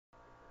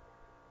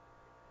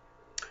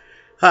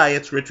Hi,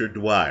 it's Richard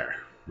Dwyer.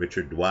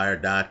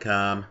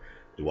 RichardDwyer.com,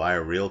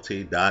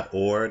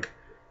 DwyerRealty.org,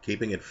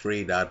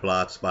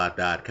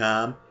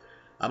 KeepingItFree.blogspot.com.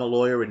 I'm a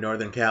lawyer in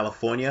Northern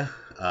California.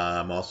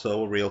 I'm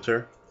also a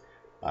realtor.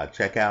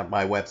 Check out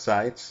my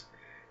websites.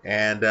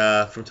 And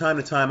from time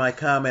to time, I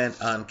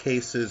comment on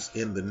cases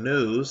in the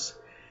news,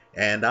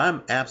 and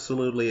I'm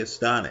absolutely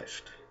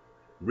astonished,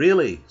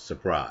 really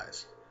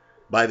surprised,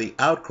 by the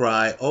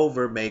outcry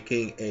over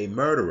making a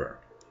murderer.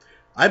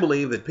 I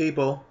believe that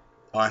people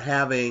are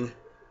having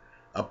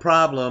a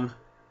problem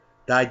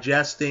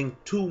digesting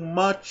too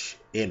much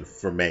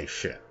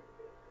information,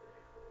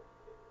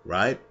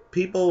 right?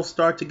 People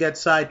start to get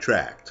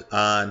sidetracked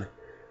on,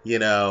 you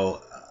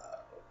know,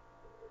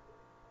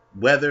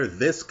 whether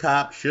this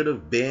cop should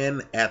have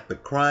been at the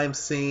crime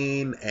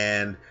scene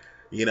and,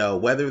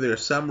 whether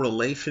there's some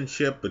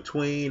relationship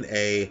between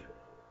a,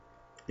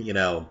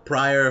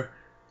 prior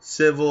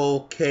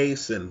civil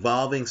case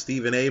involving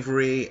Stephen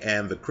Avery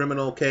and the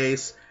criminal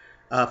case.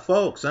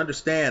 Folks,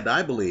 understand,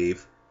 I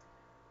believe,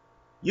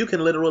 you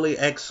can literally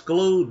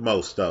exclude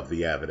most of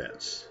the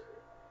evidence.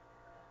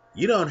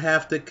 You don't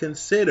have to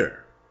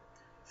consider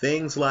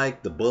things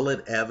like the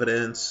bullet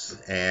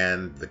evidence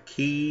and the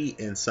key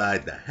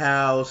inside the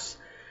house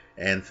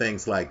and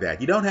things like that.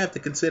 You don't have to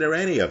consider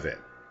any of it,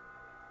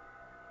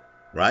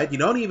 right? You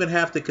don't even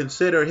have to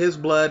consider his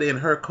blood in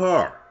her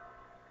car,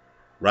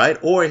 right?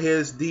 Or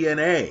his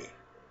DNA.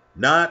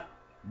 Not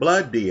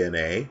blood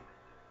DNA,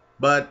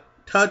 but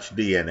touch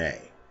DNA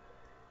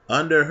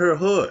under her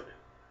hood,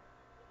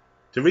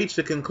 to reach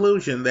the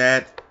conclusion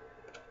that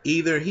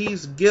either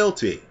he's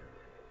guilty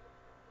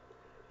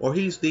or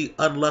he's the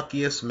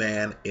unluckiest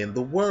man in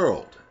the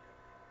world.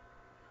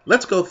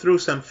 Let's go through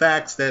some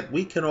facts that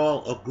we can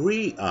all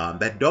agree on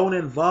that don't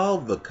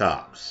involve the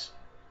cops,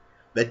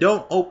 that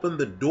don't open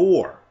the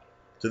door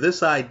to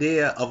this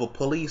idea of a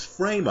police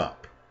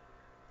frame-up,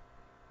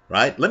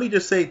 right? Let me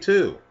just say,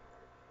 too,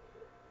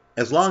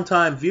 as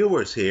longtime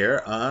viewers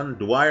here on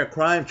Dwyer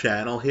Crime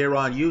Channel here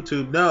on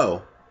YouTube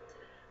know,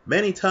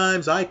 many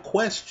times I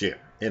question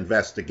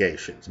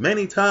investigations.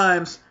 Many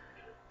times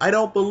I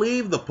don't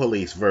believe the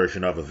police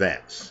version of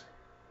events,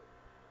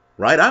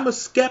 right? I'm a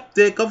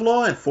skeptic of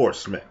law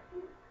enforcement.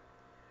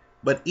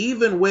 But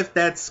even with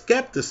that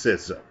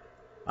skepticism,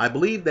 I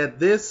believe that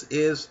this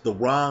is the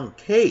wrong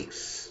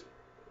case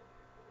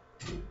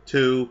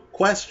to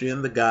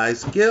question the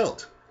guy's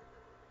guilt.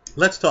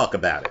 Let's talk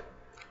about it,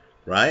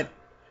 right?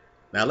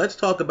 Now let's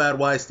talk about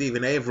why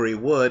Stephen Avery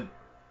would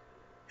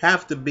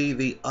have to be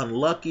the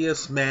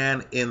unluckiest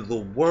man in the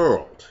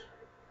world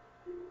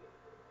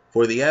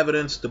for the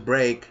evidence to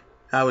break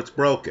how it's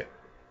broken.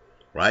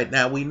 Right?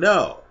 Now we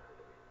know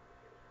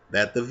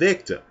that the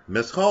victim,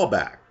 Miss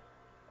Hallback,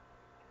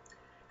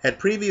 had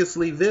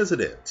previously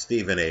visited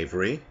Stephen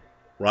Avery,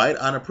 right,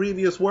 on a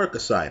previous work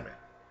assignment,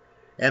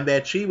 and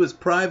that she was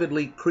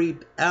privately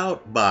creeped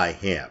out by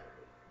him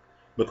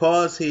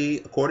because he,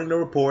 according to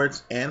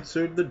reports,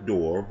 answered the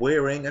door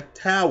wearing a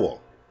towel.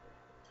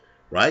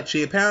 Right?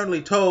 She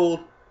apparently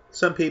told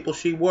some people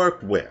she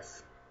worked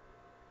with.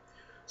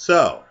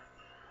 So,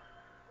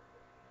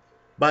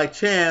 by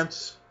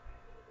chance,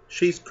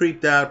 she's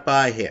creeped out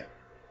by him.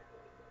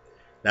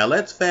 Now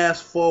let's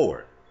fast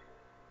forward,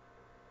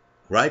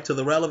 right, to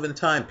the relevant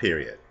time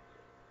period.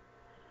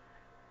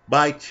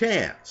 By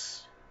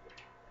chance,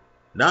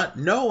 not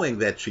knowing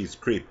that she's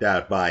creeped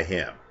out by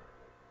him,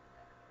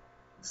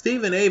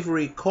 Stephen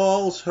Avery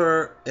calls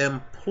her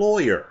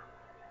employer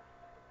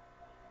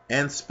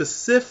and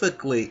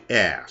specifically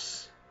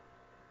asks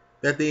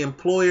that the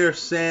employer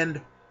send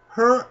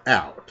her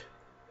out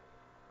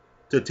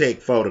to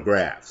take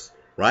photographs,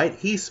 right?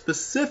 He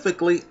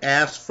specifically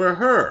asked for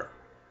her.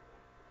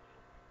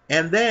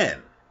 And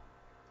then,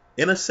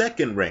 in a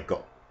second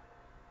wrinkle,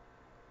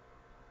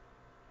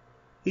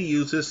 he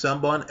uses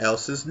someone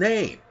else's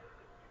name,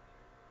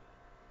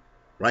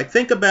 right?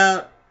 Think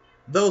about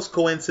those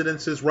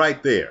coincidences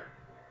right there,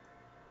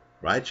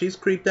 right? She's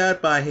creeped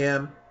out by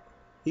him.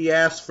 He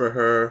asked for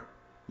her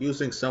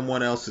using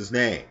someone else's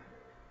name,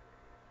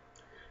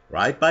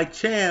 right? By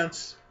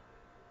chance,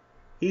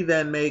 he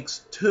then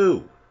makes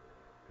two,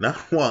 not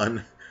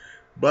one,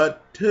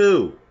 but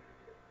two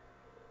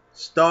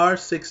star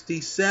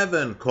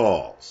 67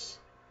 calls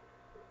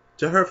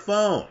to her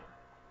phone,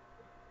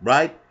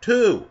 right?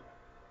 Two,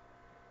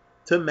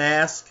 to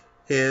mask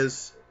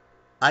his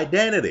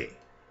identity,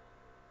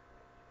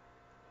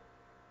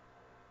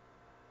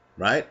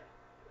 right?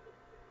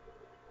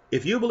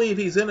 If you believe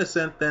he's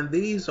innocent, then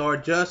these are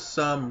just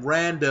some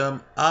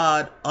random,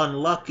 odd,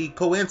 unlucky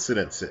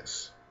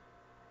coincidences.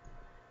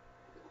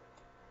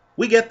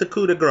 We get the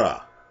coup de grace,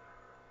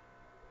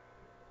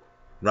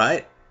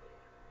 right?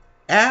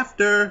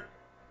 After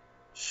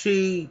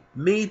she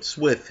meets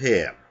with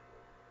him,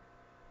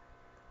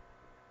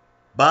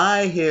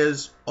 by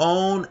his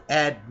own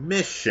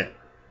admission,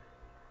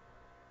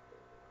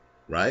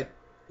 right?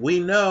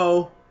 We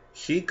know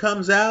she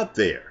comes out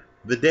there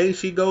the day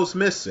she goes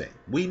missing.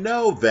 We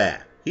know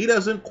that. He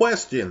doesn't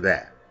question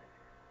that.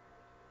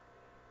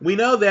 We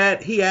know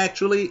that he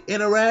actually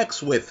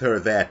interacts with her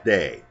that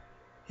day.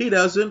 He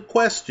doesn't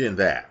question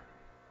that.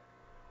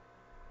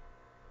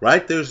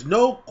 Right? There's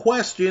no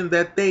question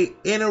that they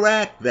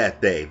interact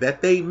that day,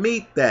 that they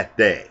meet that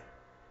day.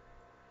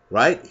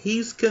 Right?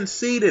 He's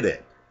conceded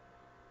it.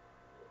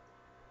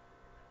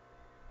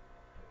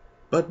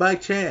 But by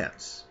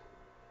chance,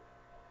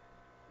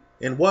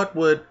 in what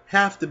would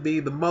have to be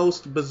the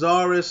most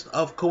bizarrest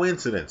of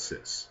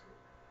coincidences,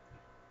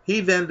 he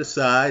then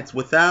decides,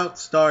 without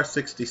star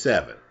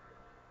 67,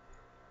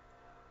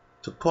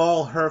 to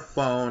call her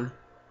phone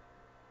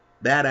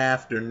that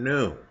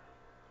afternoon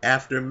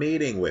after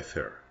meeting with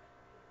her.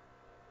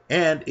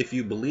 And if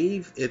you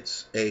believe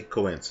it's a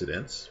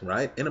coincidence,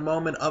 right, in a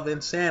moment of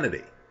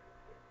insanity,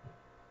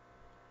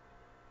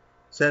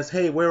 says,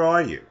 hey, where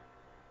are you?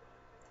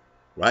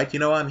 Right,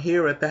 I'm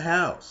here at the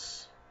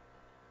house.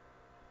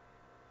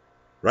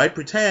 Right,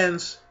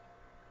 pretends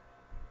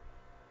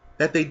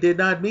that they did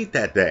not meet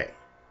that day.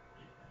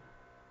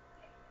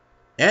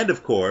 And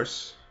of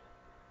course,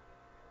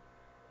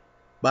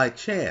 by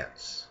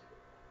chance,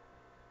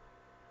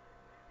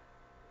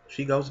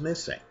 she goes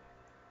missing.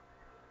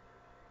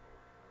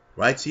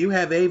 Right? So you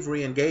have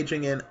Avery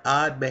engaging in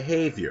odd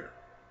behavior.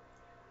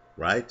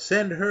 Right?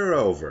 Send her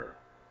over.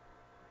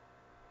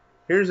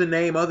 Here's a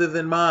name other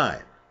than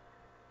mine.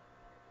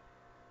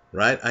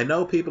 Right? I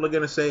know people are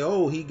going to say,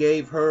 oh, he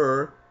gave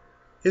her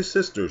his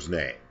sister's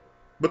name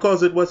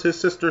because it was his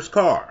sister's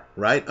car.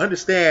 Right?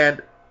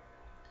 Understand,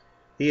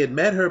 he had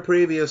met her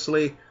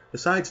previously,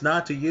 decides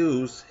not to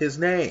use his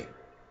name.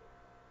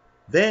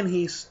 Then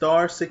he's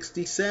star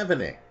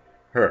 67ing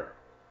her.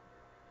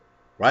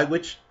 Right?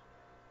 Which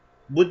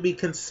would be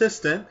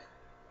consistent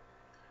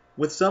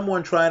with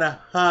someone trying to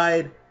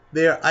hide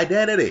their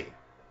identity.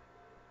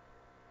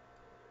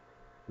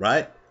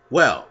 Right?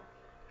 Well,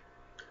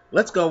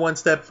 let's go one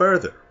step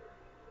further.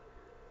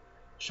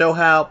 Show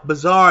how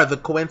bizarre the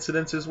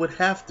coincidences would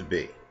have to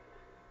be.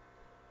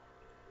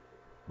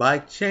 By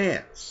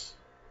chance,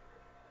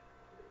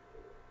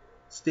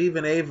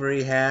 Stephen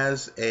Avery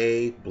has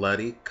a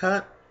bloody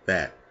cut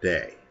that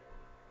day.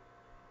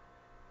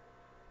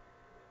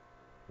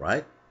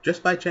 Right?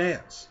 Just by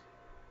chance.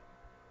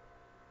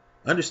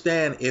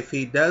 Understand, if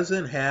he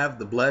doesn't have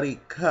the bloody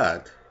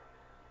cut,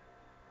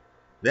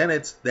 then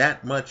it's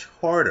that much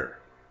harder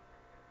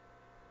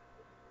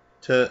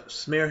to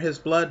smear his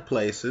blood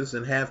places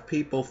and have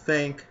people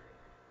think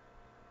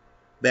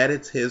that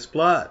it's his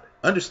blood.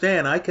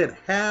 Understand, I could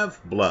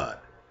have blood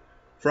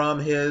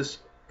from his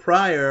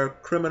prior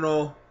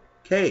criminal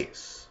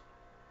case,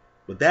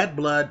 but that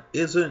blood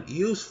isn't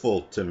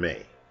useful to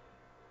me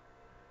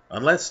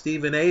unless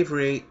Stephen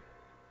Avery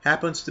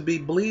happens to be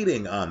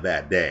bleeding on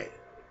that day.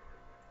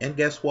 And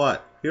guess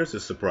what? Here's a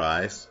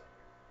surprise.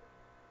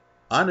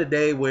 On a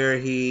day where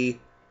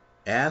he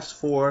asks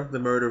for the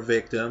murder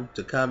victim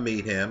to come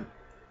meet him,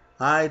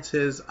 hides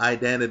his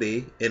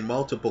identity in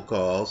multiple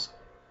calls,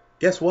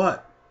 guess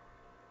what?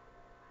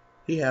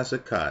 He has a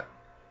cut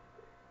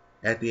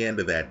at the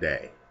end of that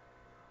day.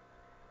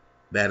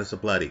 That is a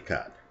bloody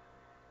cut.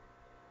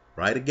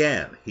 Right?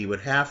 Again, he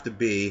would have to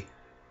be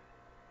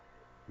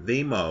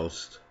the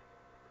most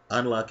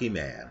unlucky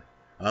man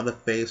on the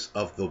face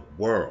of the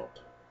world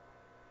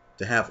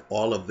to have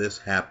all of this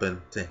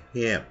happen to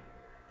him.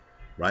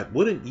 Right?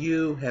 Wouldn't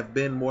you have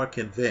been more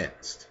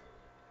convinced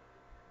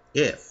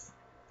if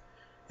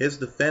his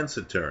defense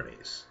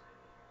attorneys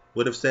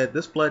would have said,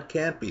 this blood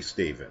can't be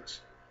Stevens.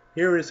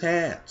 Here are his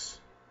hands,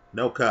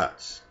 no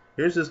cuts.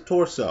 Here's his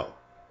torso,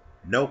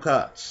 no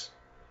cuts.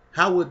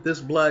 How would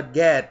this blood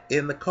get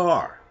in the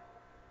car?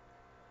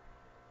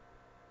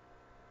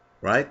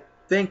 Right?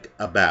 Think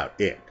about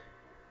it.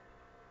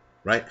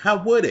 Right?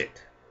 How would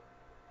it?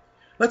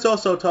 Let's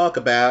also talk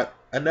about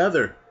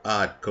another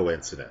odd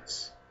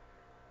coincidence.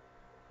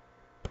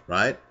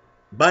 Right?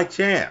 By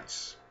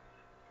chance,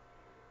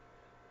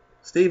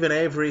 Stephen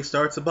Avery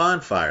starts a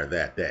bonfire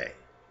that day.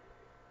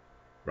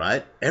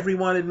 Right?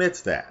 Everyone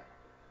admits that.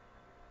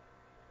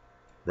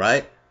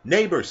 Right?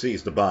 Neighbor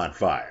sees the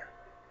bonfire.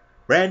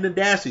 Brandon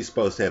Dassey's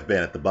supposed to have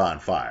been at the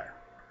bonfire.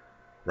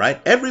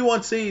 Right?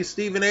 Everyone sees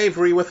Stephen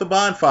Avery with the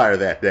bonfire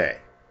that day.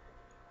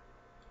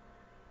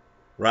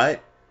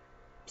 Right?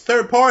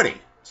 Third party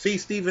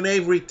sees Stephen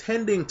Avery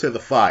tending to the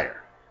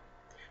fire.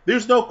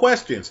 There's no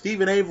question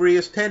Stephen Avery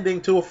is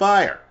tending to a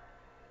fire.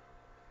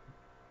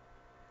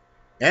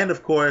 And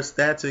of course,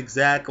 that's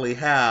exactly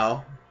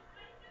how,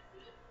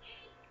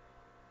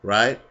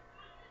 right,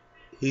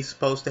 he's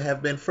supposed to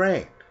have been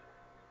framed.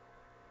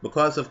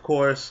 Because, of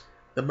course,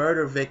 the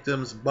murder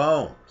victim's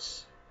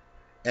bones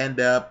end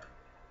up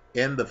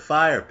in the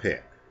fire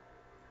pit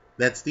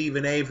that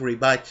Stephen Avery,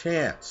 by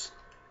chance,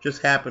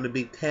 just happened to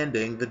be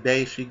tending the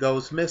day she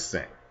goes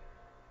missing.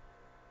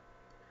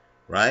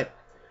 Right?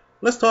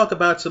 Let's talk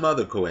about some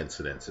other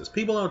coincidences.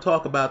 People don't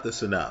talk about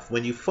this enough.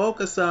 When you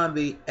focus on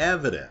the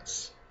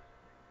evidence,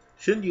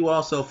 shouldn't you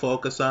also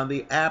focus on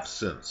the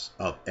absence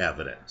of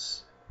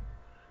evidence?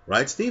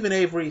 Right? Stephen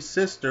Avery's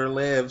sister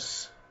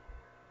lives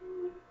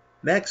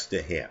next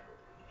to him.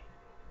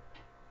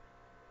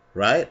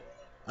 Right?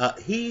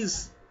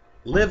 He's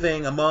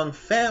living among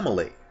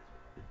family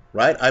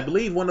right? I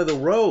believe one of the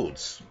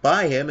roads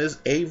by him is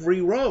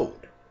Avery Road,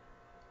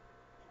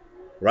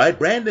 right?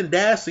 Brandon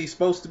Dassey's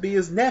supposed to be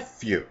his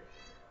nephew,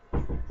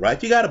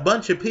 right? You got a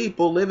bunch of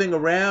people living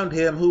around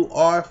him who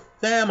are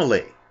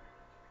family.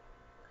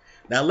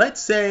 Now,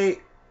 let's say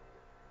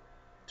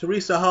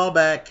Teresa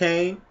Hallback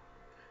came,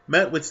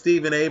 met with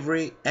Stephen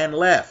Avery, and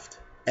left,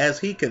 as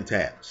he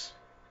contends,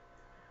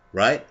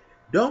 right?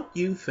 Don't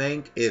you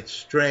think it's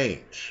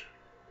strange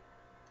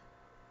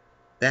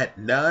that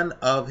none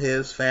of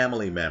his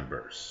family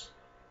members,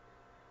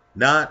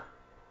 not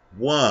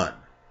one,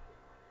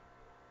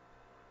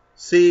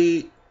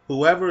 see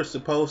whoever is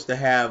supposed to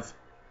have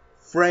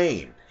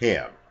framed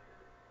him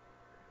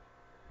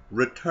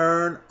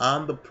return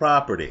on the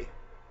property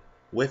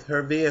with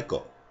her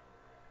vehicle,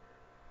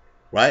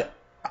 right?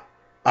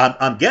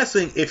 I'm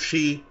guessing if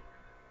she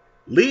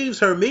leaves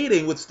her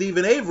meeting with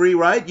Stephen Avery,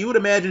 right, you would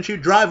imagine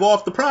she'd drive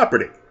off the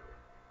property.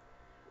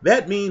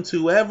 That means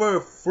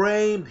whoever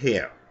framed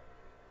him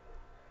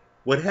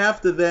would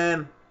have to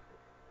then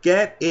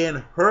get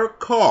in her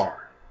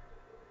car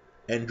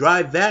and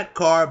drive that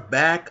car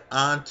back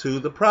onto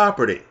the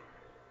property.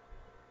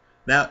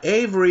 Now,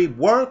 Avery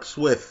works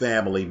with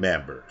family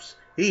members.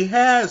 He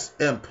has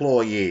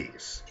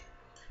employees.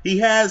 He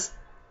has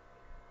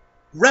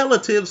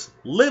relatives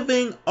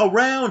living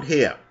around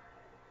him.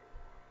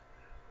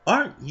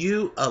 Aren't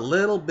you a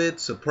little bit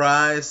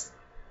surprised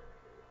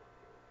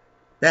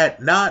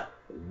that not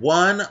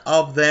one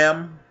of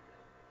them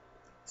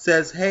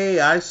says, hey,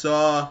 I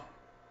saw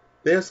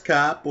this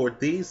cop or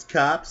these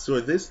cops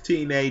or this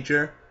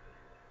teenager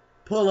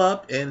pull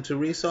up in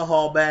Teresa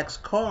Hallback's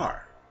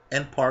car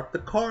and park the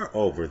car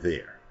over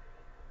there?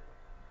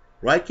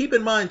 Right? Keep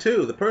in mind,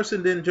 too, the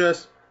person didn't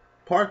just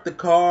park the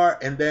car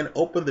and then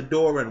open the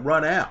door and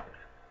run out.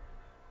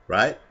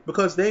 Right?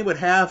 Because they would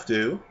have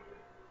to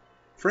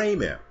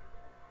frame him.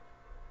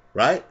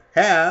 Right?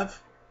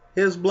 Have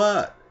his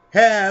blood.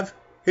 Have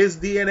his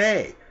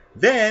DNA.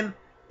 Then,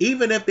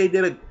 even if they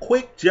did a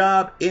quick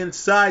job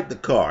inside the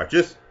car,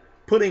 just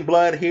putting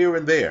blood here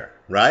and there,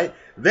 right?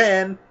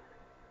 Then,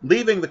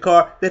 leaving the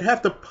car, they'd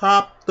have to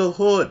pop the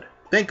hood.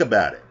 Think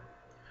about it.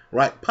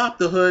 Right? Pop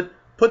the hood,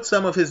 put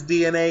some of his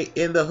DNA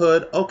in the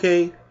hood.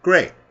 Okay,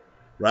 great.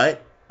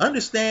 Right?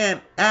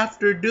 Understand,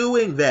 after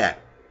doing that,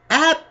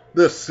 at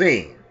the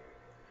scene,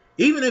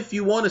 even if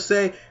you want to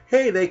say,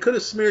 hey, they could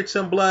have smeared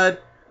some blood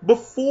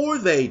before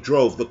they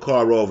drove the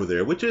car over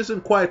there, which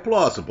isn't quite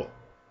plausible.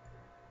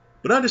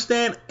 But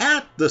understand,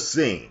 at the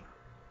scene,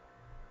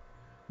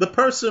 the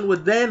person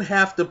would then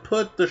have to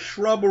put the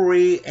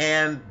shrubbery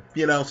and,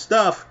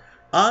 stuff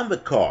on the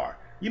car.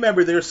 You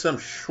remember there's some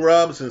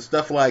shrubs and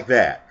stuff like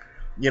that.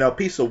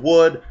 Piece of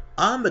wood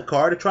on the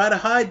car to try to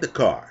hide the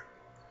car.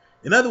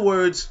 In other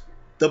words,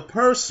 the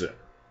person,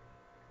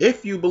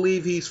 if you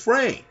believe he's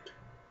framed,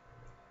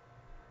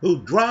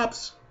 who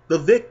drops the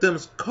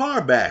victim's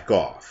car back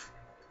off,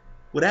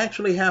 would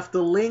actually have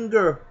to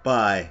linger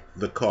by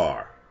the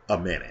car a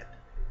minute.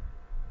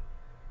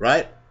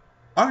 Right?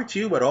 Aren't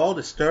you at all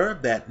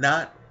disturbed that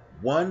not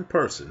one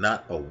person,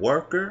 not a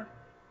worker,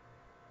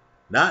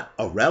 not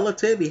a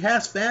relative, he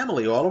has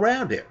family all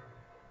around him,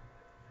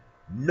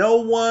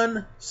 no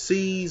one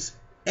sees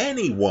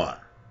anyone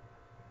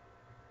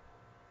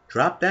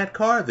drop that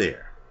car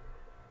there?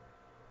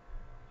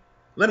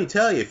 Let me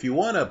tell you, if you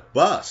want to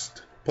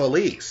bust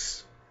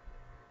police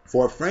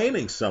for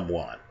framing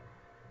someone,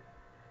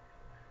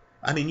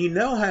 you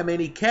know how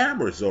many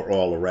cameras are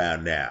all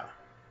around now.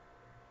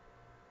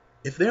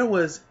 If there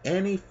was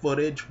any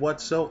footage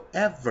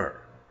whatsoever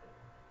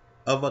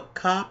of a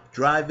cop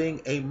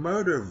driving a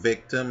murder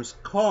victim's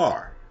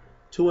car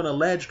to an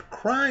alleged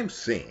crime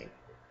scene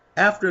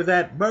after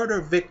that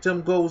murder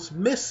victim goes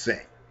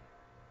missing,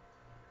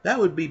 that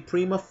would be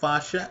prima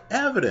facie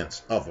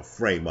evidence of a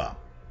frame-up.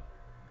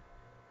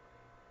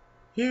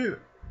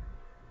 Here,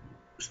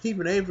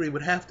 Stephen Avery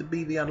would have to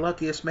be the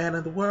unluckiest man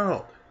in the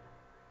world.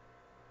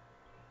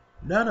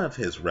 None of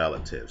his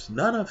relatives,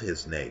 none of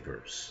his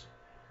neighbors,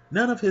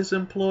 none of his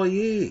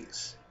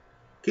employees.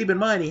 Keep in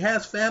mind, he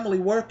has family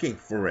working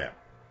for him.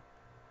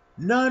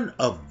 None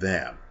of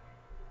them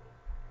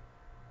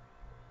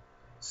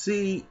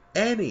see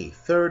any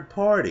third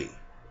party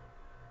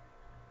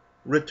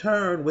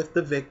return with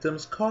the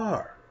victim's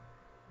car.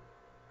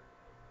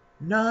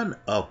 None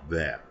of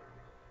them.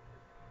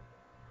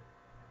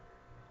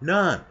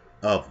 None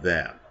of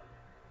them.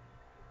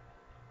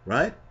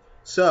 Right?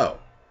 So,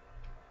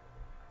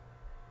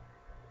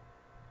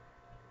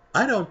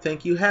 I don't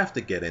think you have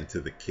to get into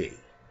the key.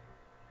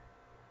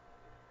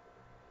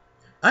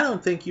 I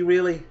don't think you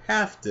really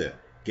have to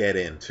get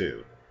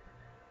into,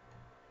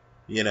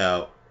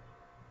 the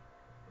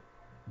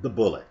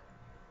bullet.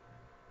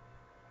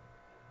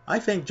 I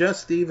think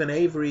just Stephen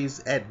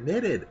Avery's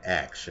admitted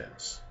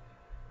actions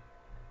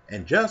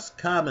and just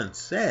common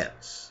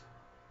sense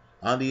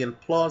on the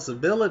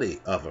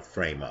implausibility of a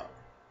frame-up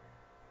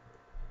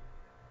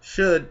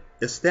should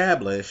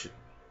establish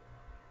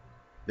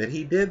that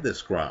he did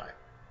this crime.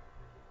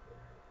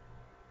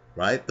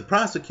 Right? The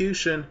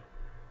prosecution,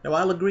 now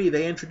I'll agree,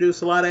 they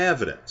introduce a lot of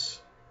evidence.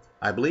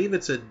 I believe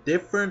it's a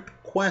different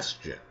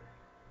question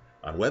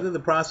on whether the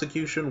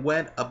prosecution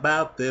went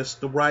about this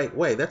the right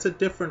way. That's a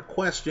different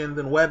question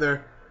than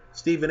whether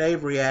Stephen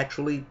Avery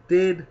actually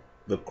did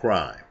the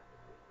crime.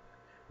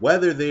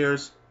 Whether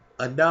there's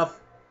enough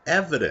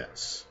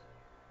evidence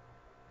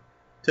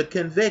to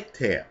convict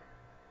him.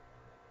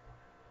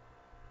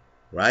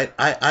 Right?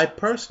 I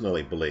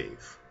personally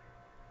believe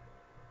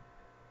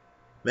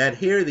that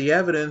here the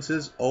evidence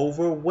is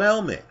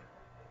overwhelming.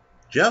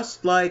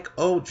 Just like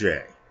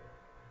OJ.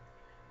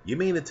 You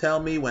mean to tell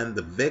me when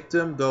the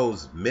victim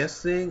goes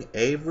missing,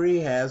 Avery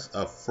has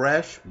a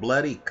fresh,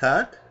 bloody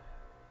cut?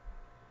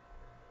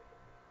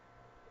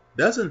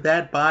 Doesn't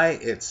that by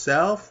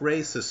itself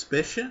raise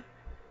suspicion?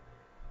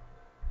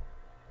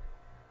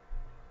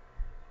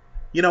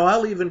 You know,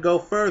 I'll even go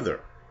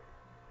further.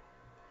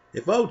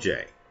 If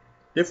OJ,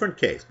 different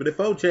case, but if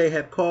OJ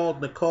had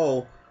called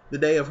Nicole the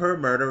day of her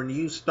murder and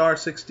used star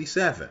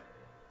 67,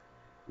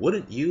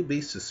 wouldn't you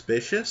be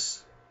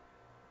suspicious?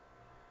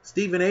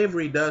 Stephen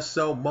Avery does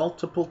so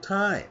multiple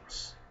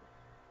times.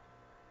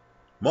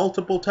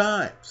 Multiple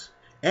times.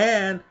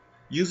 And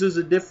uses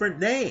a different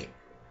name.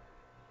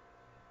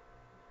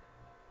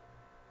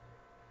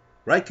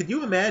 Right? Could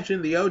you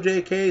imagine the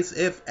OJ case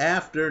if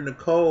after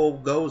Nicole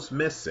goes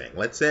missing,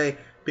 let's say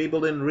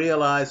people didn't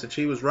realize that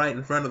she was right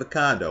in front of the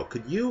condo.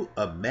 Could you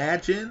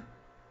imagine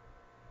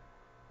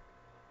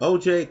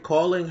OJ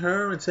calling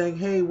her and saying,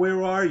 hey,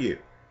 where are you?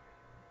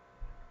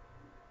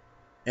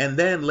 And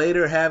then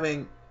later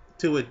having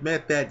to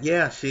admit that,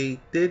 yeah,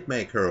 she did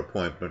make her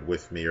appointment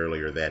with me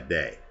earlier that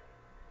day.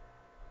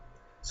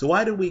 So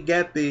why do we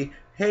get the,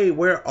 hey,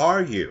 where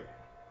are you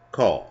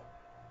call?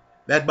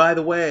 That, by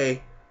the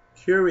way,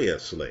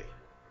 curiously,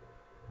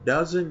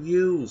 doesn't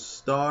use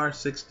star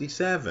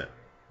 67.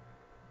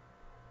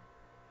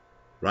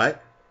 Right?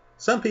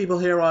 Some people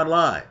here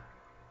online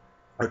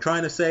are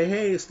trying to say,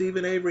 hey,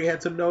 Stephen Avery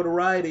had some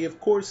notoriety. Of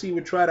course he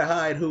would try to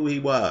hide who he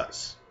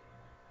was.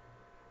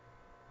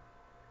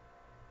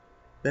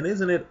 Then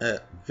isn't it a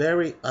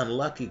very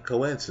unlucky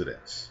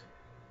coincidence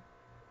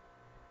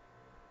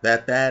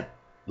that that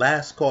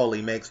last call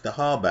he makes to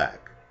Hallback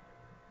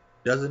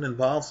doesn't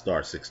involve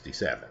star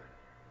 67?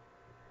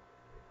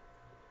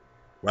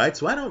 Right?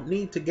 So I don't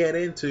need to get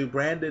into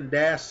Brandon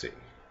Dassey.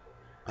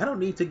 I don't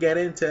need to get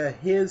into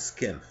his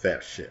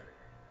confession.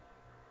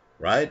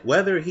 Right?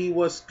 Whether he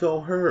was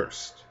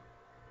coerced.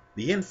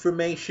 The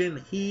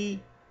information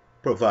he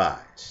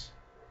provides.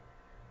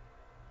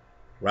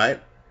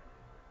 Right?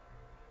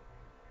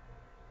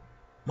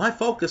 My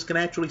focus can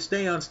actually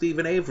stay on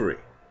Stephen Avery.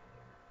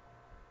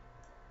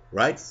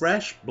 Right?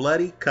 Fresh,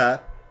 bloody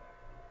cut.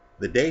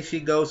 The day she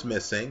goes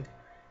missing.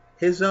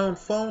 His own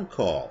phone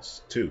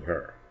calls to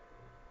her.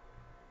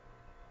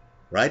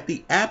 Right?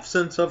 The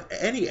absence of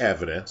any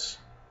evidence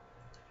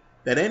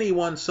that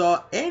anyone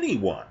saw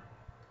anyone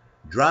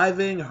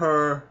driving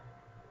her,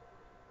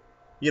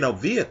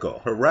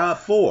 vehicle, her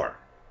RAV4,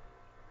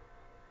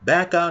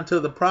 back onto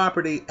the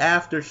property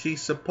after she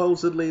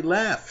supposedly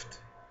left.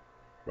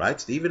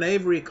 Right? Stephen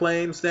Avery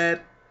claims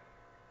that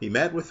he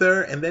met with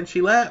her and then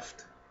she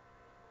left.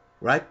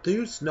 Right?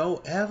 There's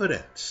no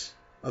evidence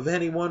of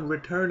anyone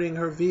returning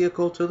her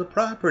vehicle to the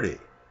property.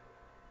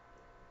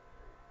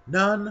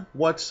 None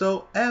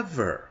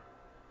whatsoever.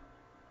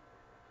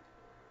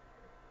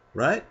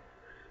 Right?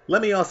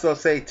 Let me also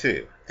say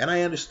too, and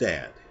I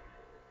understand,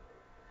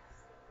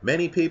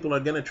 many people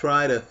are going to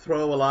try to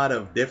throw a lot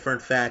of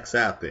different facts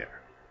out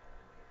there.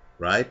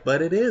 Right?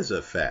 But it is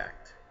a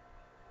fact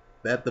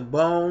that the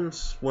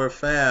bones were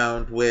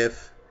found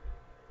with,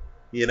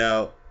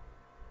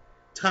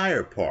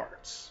 tire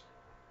parts.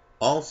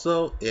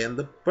 Also in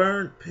the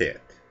burn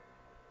pit.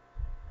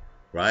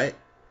 Right?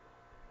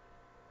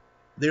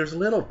 There's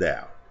little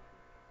doubt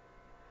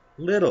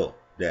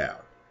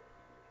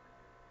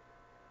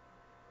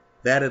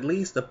that at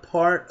least a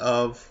part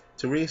of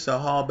Teresa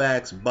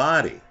Hallback's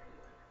body,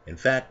 in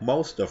fact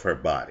most of her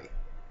body,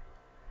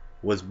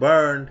 was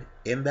burned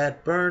in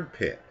that burn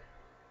pit.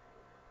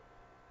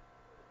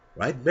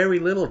 Right? Very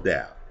little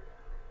doubt.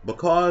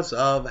 Because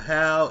of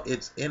how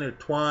it's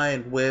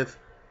intertwined with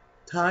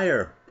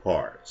tire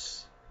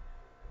parts.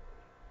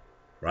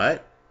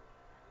 Right?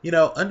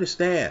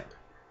 Understand.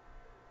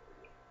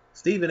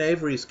 Stephen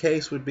Avery's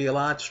case would be a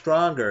lot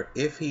stronger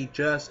if he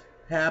just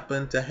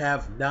happened to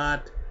have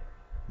not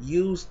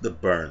used the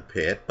burn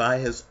pit by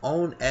his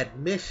own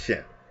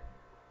admission.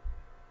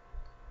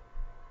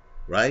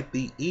 Right?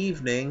 The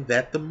evening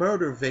that the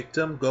murder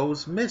victim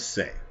goes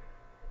missing.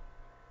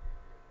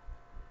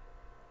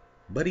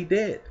 But he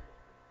did.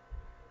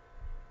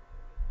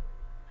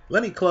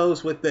 Let me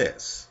close with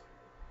this.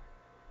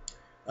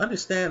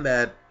 Understand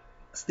that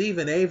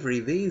Stephen Avery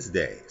these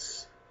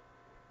days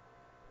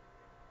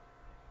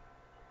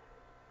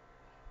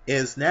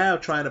is now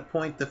trying to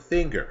point the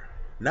finger,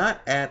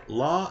 not at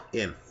law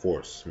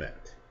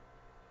enforcement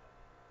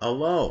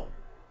alone,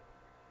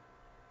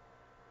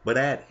 but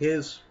at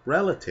his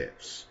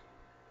relatives.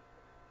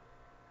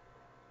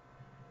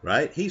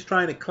 Right? He's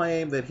trying to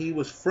claim that he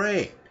was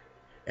framed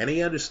And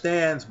he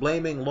understands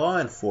blaming law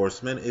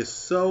enforcement is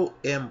so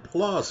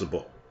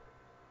implausible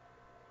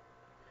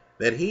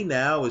that he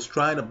now is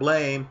trying to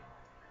blame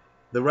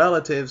the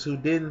relatives who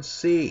didn't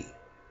see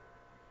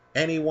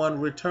anyone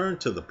return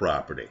to the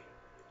property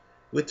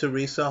with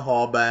Teresa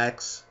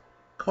Hallback's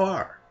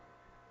car.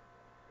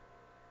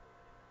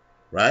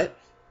 Right?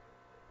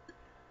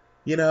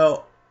 You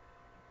know,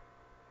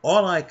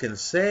 all I can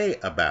say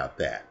about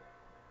that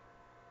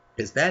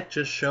is that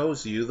just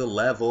shows you the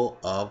level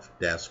of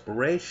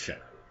desperation.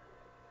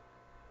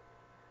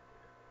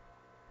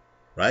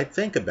 Right?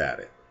 Think about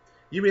it.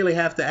 You really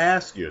have to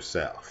ask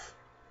yourself,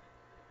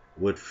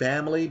 would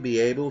family be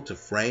able to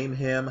frame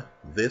him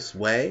this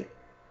way?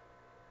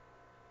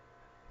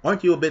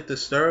 Aren't you a bit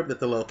disturbed at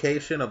the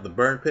location of the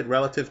burn pit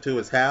relative to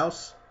his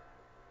house?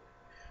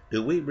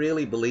 Do we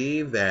really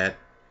believe that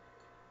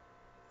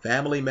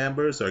family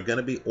members are going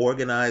to be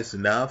organized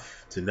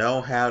enough to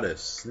know how to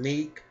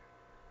sneak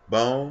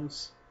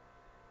bones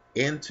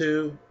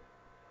into,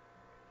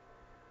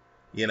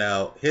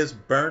 his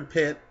burn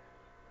pit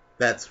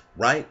that's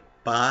right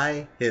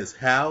by his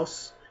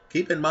house?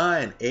 Keep in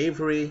mind,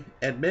 Avery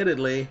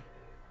admittedly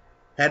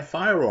had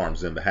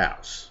firearms in the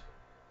house.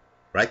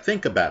 Right?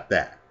 Think about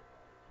that.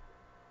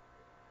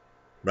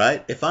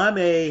 Right? If I'm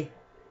a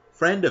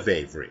friend of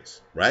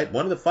Avery's, right?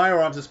 One of the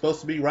firearms is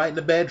supposed to be right in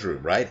the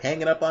bedroom, right?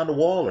 Hanging up on the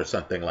wall or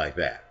something like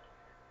that.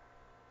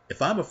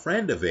 If I'm a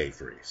friend of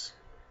Avery's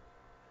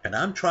and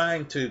I'm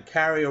trying to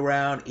carry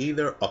around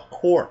either a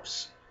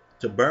corpse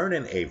to burn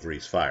in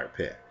Avery's fire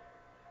pit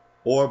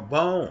or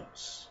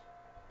bones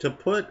to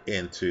put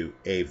into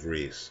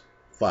Avery's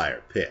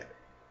fire pit,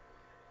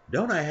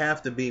 don't I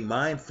have to be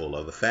mindful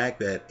of the fact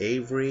that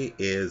Avery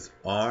is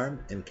armed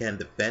and can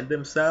defend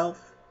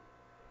himself?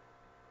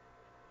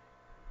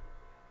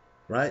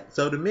 Right?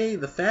 So to me,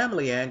 the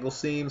family angle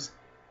seems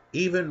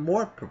even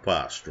more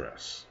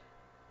preposterous.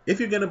 If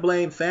you're going to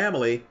blame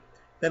family,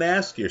 then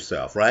ask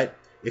yourself, right?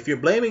 If you're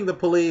blaming the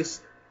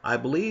police, I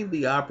believe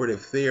the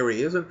operative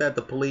theory isn't that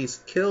the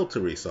police killed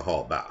Teresa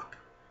Hallbach.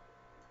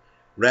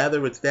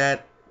 Rather, it's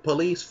that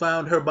police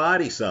found her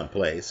body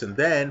someplace and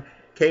then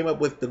came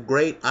up with the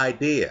great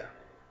idea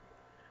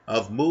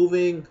of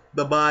moving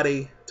the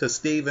body to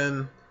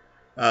Stephen's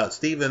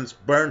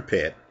burn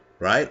pit,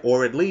 right?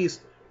 Or at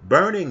least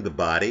burning the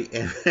body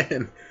and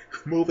then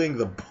moving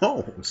the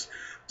bones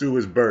to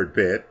his burn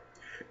pit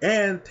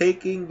and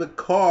taking the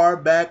car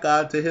back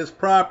onto his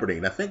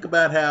property. Now think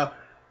about how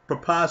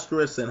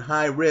preposterous and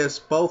high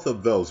risk both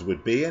of those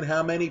would be and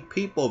how many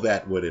people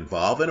that would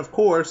involve. And of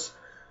course,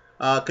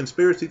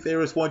 conspiracy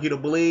theorists want you to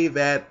believe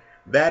that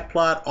that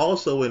plot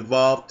also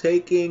involved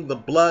taking the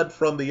blood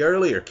from the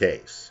earlier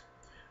case,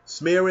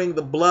 smearing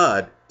the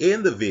blood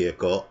in the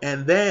vehicle,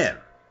 and then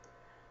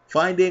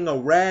finding a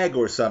rag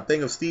or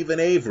something of Stephen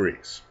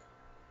Avery's,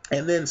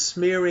 and then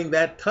smearing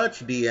that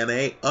touch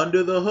DNA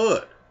under the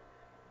hood.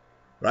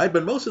 Right?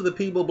 But most of the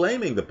people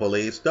blaming the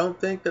police don't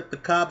think that the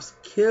cops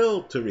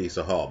killed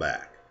Teresa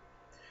Hallback.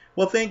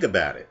 Well, think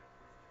about it.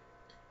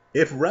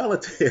 If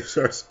relatives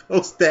are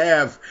supposed to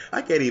have,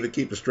 I can't even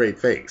keep a straight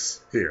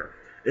face here.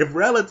 If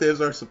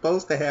relatives are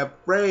supposed to have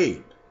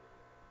framed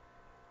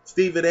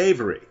Stephen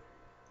Avery,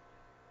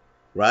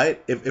 right?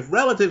 If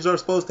relatives are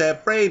supposed to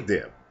have framed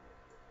him,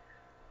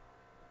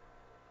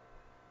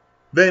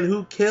 then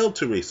who killed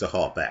Teresa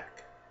Hallback?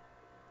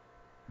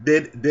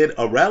 Did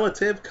a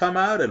relative come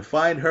out and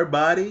find her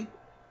body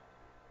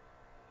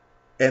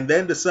and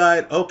then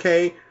decide,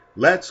 okay,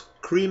 let's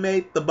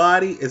cremate the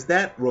body? Is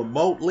that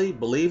remotely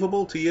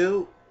believable to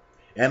you?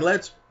 And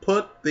let's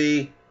put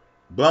the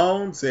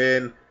bones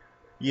in,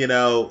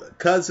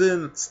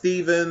 cousin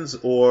Stephen's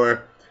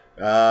or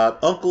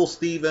Uncle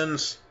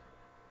Stephen's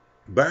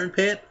burn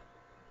pit?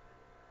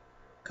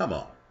 Come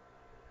on.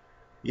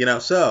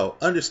 So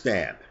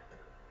understand.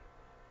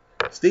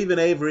 Stephen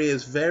Avery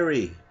is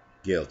very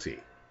guilty,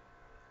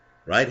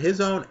 right?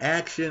 His own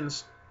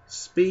actions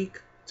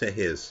speak to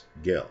his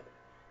guilt.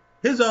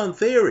 His own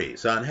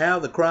theories on how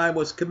the crime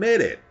was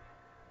committed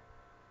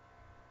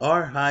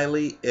are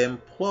highly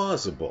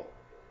implausible.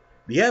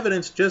 The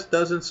evidence just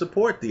doesn't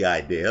support the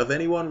idea of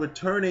anyone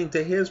returning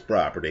to his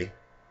property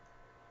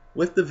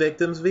with the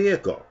victim's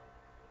vehicle,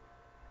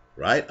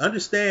 right?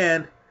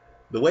 Understand,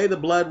 the way the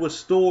blood was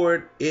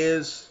stored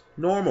is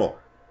normal.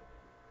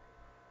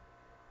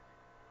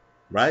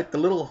 Right? The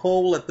little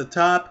hole at the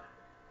top,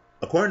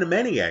 according to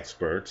many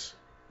experts,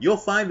 you'll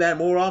find that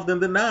more often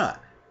than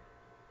not.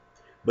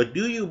 But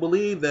do you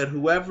believe that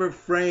whoever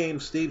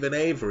framed Stephen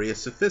Avery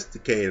is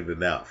sophisticated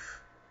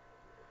enough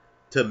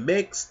to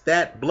mix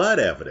that blood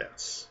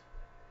evidence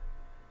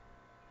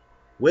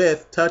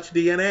with touch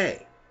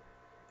DNA?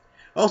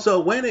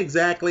 Also, when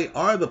exactly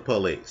are the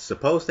police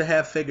supposed to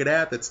have figured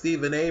out that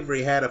Stephen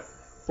Avery had a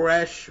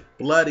fresh,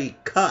 bloody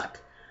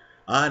cut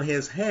on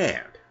his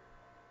hand?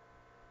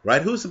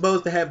 Right? Who's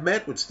supposed to have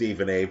met with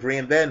Stephen Avery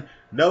and then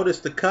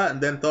noticed the cut and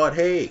then thought,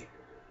 hey,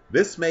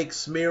 this makes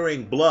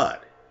smearing blood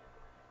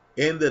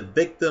in the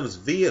victim's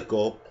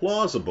vehicle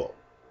plausible?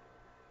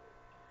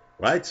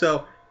 Right?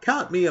 So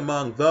count me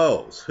among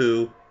those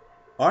who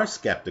are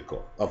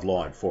skeptical of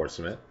law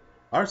enforcement,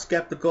 are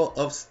skeptical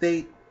of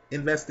state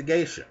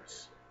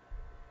investigations,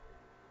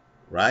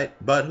 right?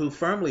 But who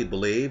firmly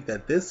believe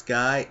that this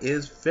guy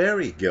is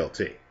very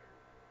guilty,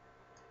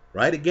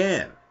 right?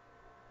 Again,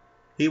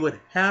 he would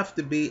have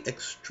to be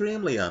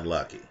extremely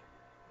unlucky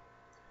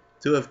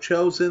to have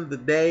chosen the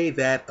day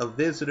that a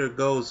visitor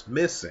goes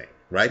missing,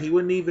 right? He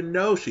wouldn't even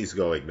know she's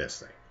going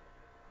missing.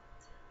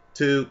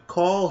 To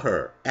call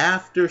her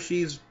after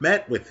she's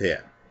met with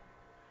him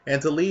and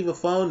to leave a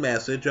phone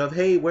message of,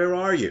 hey, where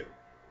are you?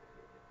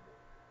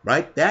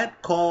 Right?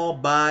 That call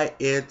by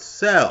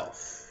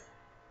itself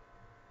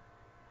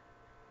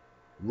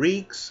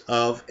reeks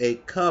of a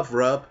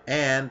cover-up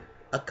and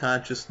a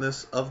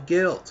consciousness of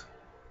guilt.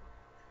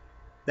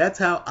 That's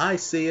how I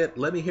see it.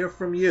 Let me hear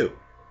from you.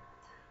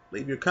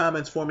 Leave your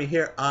comments for me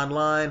here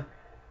online.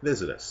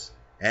 Visit us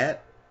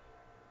at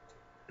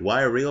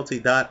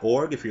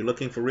DwyerRealty.org if you're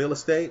looking for real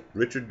estate,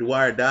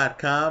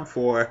 RichardDwyer.com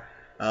for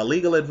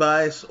legal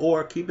advice,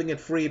 or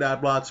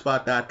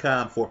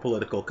KeepingItFree.blogspot.com for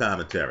political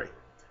commentary.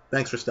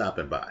 Thanks for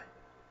stopping by.